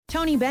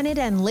Tony Bennett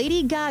and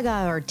Lady Gaga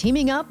are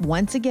teaming up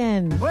once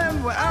again.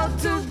 When we're out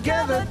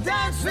together,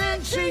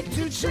 dancing cheek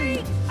to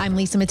cheek. I'm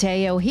Lisa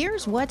Mateo.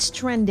 Here's what's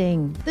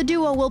trending. The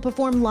duo will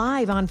perform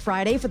live on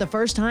Friday for the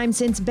first time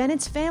since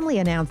Bennett's family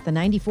announced the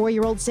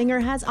 94-year-old singer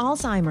has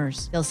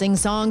Alzheimer's. They'll sing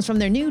songs from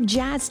their new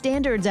Jazz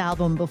Standards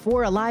album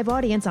before a live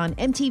audience on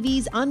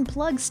MTV's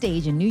Unplugged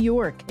stage in New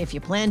York. If you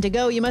plan to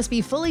go, you must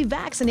be fully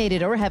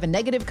vaccinated or have a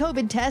negative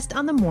COVID test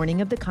on the morning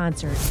of the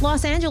concert.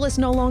 Los Angeles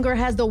no longer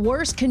has the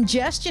worst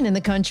congestion in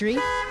the country.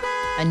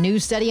 A new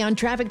study on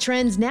traffic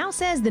trends now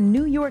says the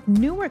New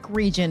York-Newark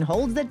region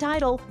holds the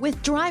title,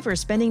 with drivers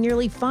spending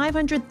nearly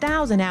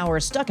 500,000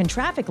 hours stuck in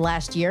traffic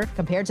last year,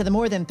 compared to the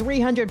more than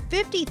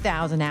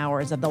 350,000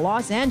 hours of the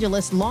Los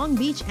Angeles, Long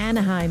Beach,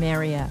 Anaheim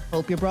area.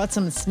 Hope you brought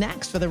some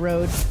snacks for the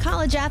road.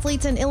 College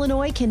athletes in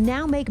Illinois can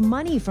now make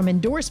money from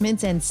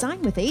endorsements and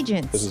sign with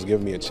agents. This has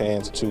given me a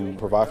chance to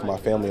provide for my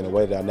family in a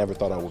way that I never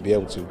thought I would be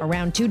able to.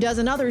 Around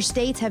 24 other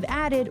states have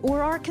added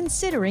or are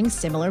considering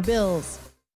similar bills.